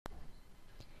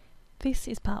This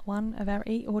is part 1 of our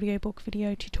eAudiobook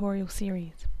video tutorial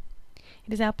series.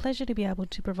 It is our pleasure to be able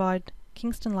to provide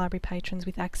Kingston Library patrons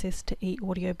with access to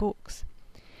eAudiobooks.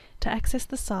 To access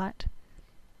the site,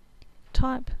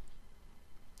 type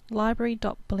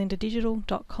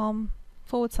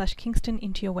library.belindadigital.com/Kingston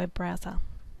into your web browser.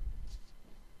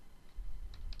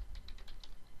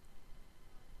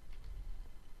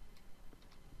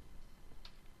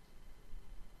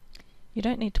 You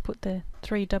don't need to put the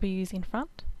 3 W's in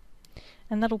front,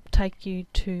 and that'll take you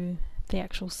to the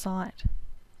actual site.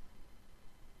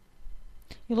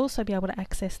 You'll also be able to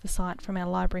access the site from our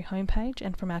library homepage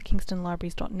and from our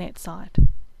kingstonlibraries.net site.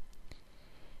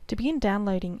 To begin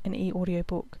downloading an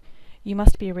eAudiobook, you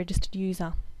must be a registered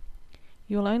user.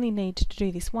 You will only need to do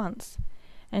this once,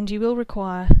 and you will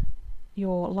require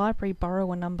your library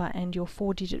borrower number and your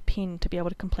 4-digit PIN to be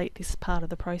able to complete this part of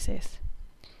the process.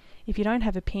 If you don't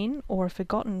have a PIN or have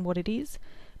forgotten what it is,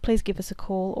 please give us a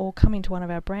call or come into one of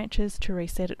our branches to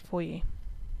reset it for you.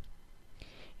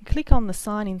 You click on the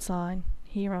sign in sign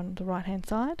here on the right hand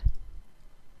side,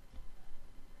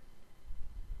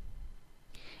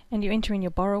 and you enter in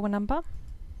your borrower number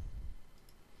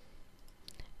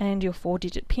and your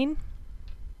 4-digit PIN,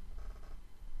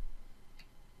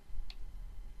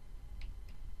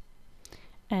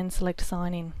 and select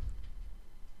sign in.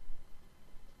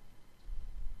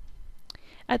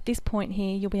 At this point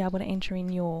here, you'll be able to enter in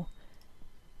your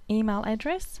email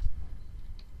address,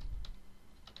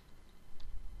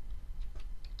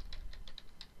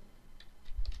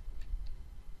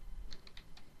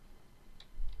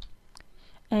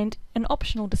 and an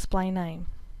optional display name.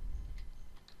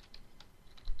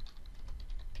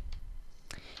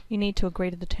 You need to agree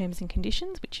to the terms and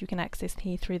conditions, which you can access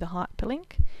here through the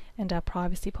hyperlink, and our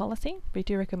privacy policy. We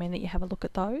do recommend that you have a look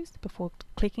at those before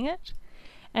clicking it.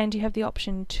 And you have the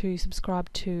option to subscribe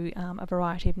to a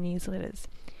variety of newsletters.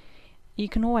 You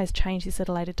can always change this at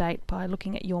a later date by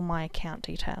looking at your My Account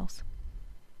details.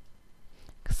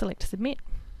 Select Submit.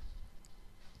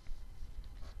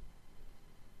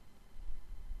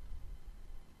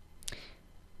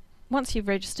 Once you've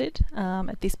registered,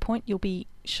 at this point you'll be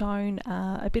shown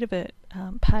a bit of a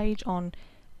page on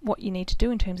what you need to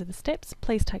do in terms of the steps.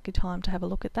 Please take your time to have a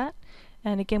look at that.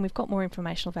 And again, we've got more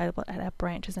information available at our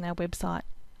branches and our website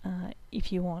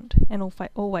if you want, and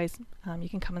always you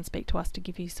can come and speak to us to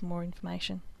give you some more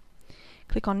information.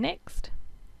 Click on Next,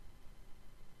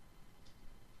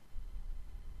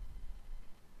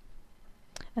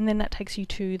 and then that takes you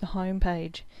to the home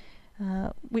page,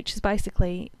 which is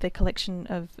basically the collection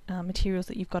of materials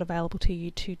that you've got available to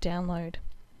you to download.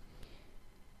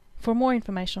 For more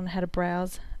information on how to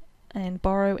browse and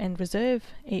borrow and reserve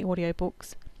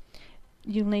eAudiobooks,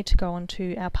 you'll need to go on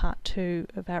to our part 2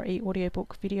 of our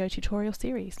eAudiobook video tutorial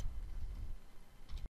series.